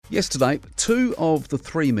Yesterday, two of the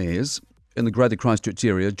three mayors in the Greater Christchurch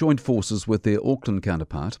area joined forces with their Auckland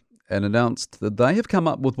counterpart and announced that they have come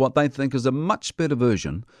up with what they think is a much better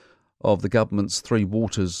version of the government's Three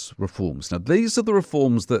Waters reforms. Now, these are the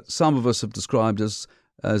reforms that some of us have described as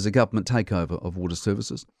a government takeover of water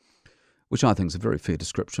services, which I think is a very fair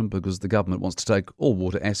description because the government wants to take all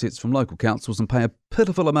water assets from local councils and pay a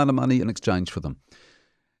pitiful amount of money in exchange for them.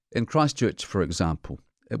 In Christchurch, for example,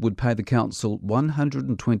 it would pay the council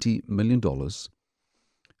 $120 million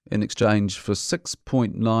in exchange for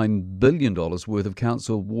 $6.9 billion worth of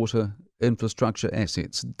council water infrastructure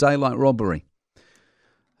assets. Daylight robbery.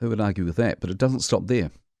 Who would argue with that? But it doesn't stop there.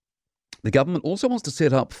 The government also wants to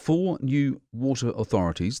set up 4 new water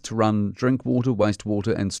authorities to run drink water,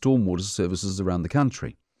 wastewater and stormwater services around the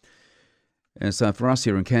country. And so for us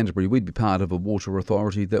here in Canterbury, we'd be part of a water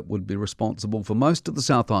authority that would be responsible for most of the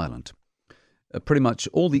South Island. Pretty much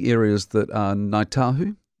all the areas that are Ngāi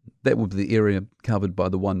Tahu, that would be the area covered by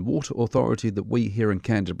the one water authority that we here in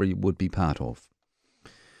Canterbury would be part of.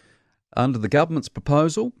 Under the government's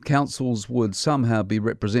proposal, councils would somehow be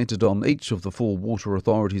represented on each of the 4 water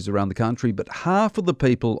authorities around the country, but half of the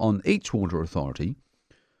people on each water authority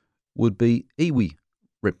would be iwi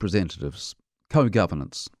representatives,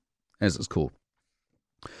 co-governance, as it's called.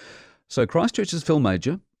 So Christchurch's Phil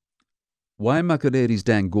Major, Waimakariri's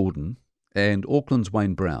Dan Gordon, and Auckland's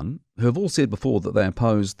Wayne Brown, who have all said before that they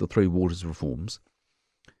oppose the Three Waters reforms,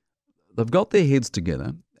 they've got their heads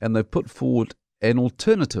together and they've put forward an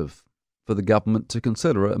alternative for the government to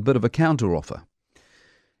consider, a bit of a counter-offer.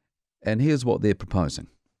 And here's what they're proposing.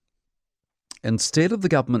 Instead of the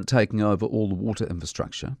government taking over all the water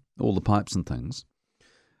infrastructure, all the pipes and things,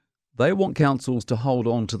 they want councils to hold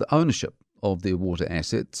on to the ownership of their water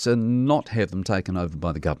assets and not have them taken over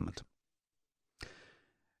by the government.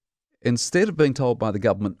 Instead of being told by the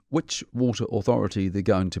government which water authority they're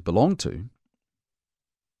going to belong to,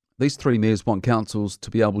 these 3 mayors want councils to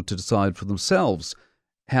be able to decide for themselves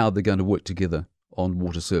how they're going to work together on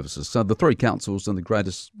water services. So the 3 councils in the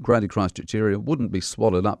Greater Christchurch area wouldn't be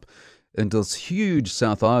swallowed up into this huge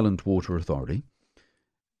South Island water authority.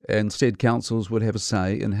 Instead, councils would have a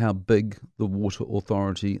say in how big the water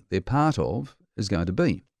authority they're part of is going to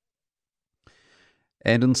be.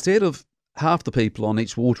 And instead of half the people on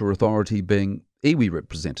each water authority being iwi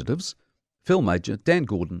representatives, Phil Major, Dan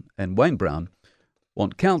Gordon and Wayne Brown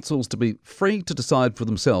want councils to be free to decide for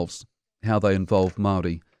themselves how they involve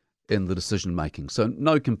Māori in the decision-making. So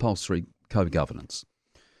no compulsory co-governance.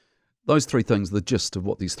 Those 3 things are the gist of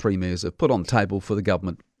what these 3 mayors have put on the table for the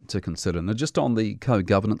government to consider. Now, just on the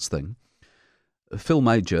co-governance thing, Phil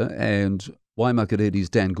Major and Waimakariri's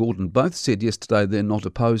Dan Gordon both said yesterday they're not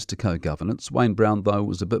opposed to co-governance. Wayne Brown, though,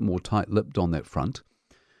 was a bit more tight-lipped on that front.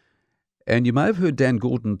 And you may have heard Dan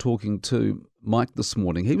Gordon talking to Mike this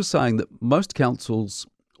morning. He was saying that most councils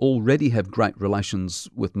already have great relations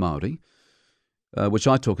with Māori, which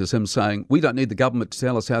I took as him saying, we don't need the government to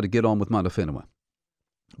tell us how to get on with mana whenua.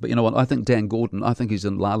 But you know what, I think Dan Gordon, I think he's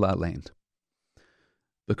in la-la land.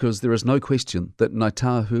 Because there is no question that Ngāi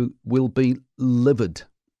Tahu will be livid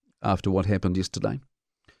after what happened yesterday.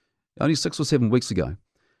 Only 6 or 7 weeks ago,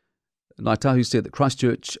 Ngāi Tahu said that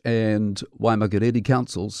Christchurch and Waimakariri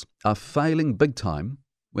councils are failing big time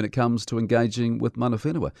when it comes to engaging with mana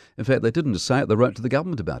whenua. In fact, they didn't just say it, they wrote to the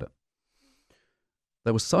government about it.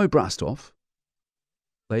 They were so brassed off,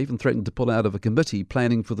 they even threatened to pull out of a committee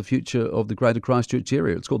planning for the future of the Greater Christchurch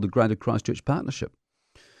area. It's called the Greater Christchurch Partnership.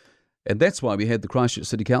 And that's why we had the Christchurch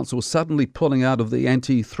City Council suddenly pulling out of the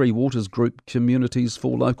anti-Three Waters group Communities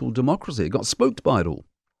for Local Democracy. It got spooked by it all.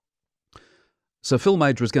 So Phil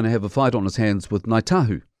Major is going to have a fight on his hands with Ngāi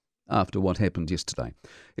Tahu after what happened yesterday.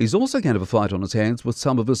 He's also going to have a fight on his hands with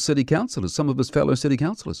some of his city councillors, some of his fellow city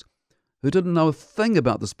councillors, who didn't know a thing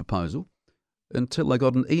about this proposal until they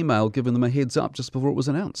got an email giving them a heads up just before it was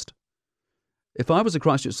announced. If I was a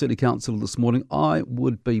Christchurch City Councillor this morning, I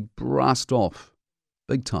would be brassed off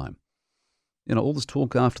big time. You know, all this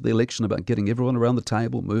talk after the election about getting everyone around the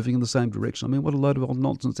table, moving in the same direction. I mean, what a load of old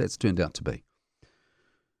nonsense that's turned out to be.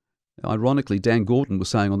 Ironically, Dan Gordon was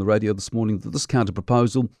saying on the radio this morning that this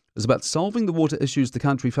counter-proposal is about solving the water issues the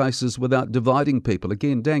country faces without dividing people.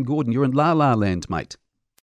 Again, Dan Gordon, you're in la-la land, mate.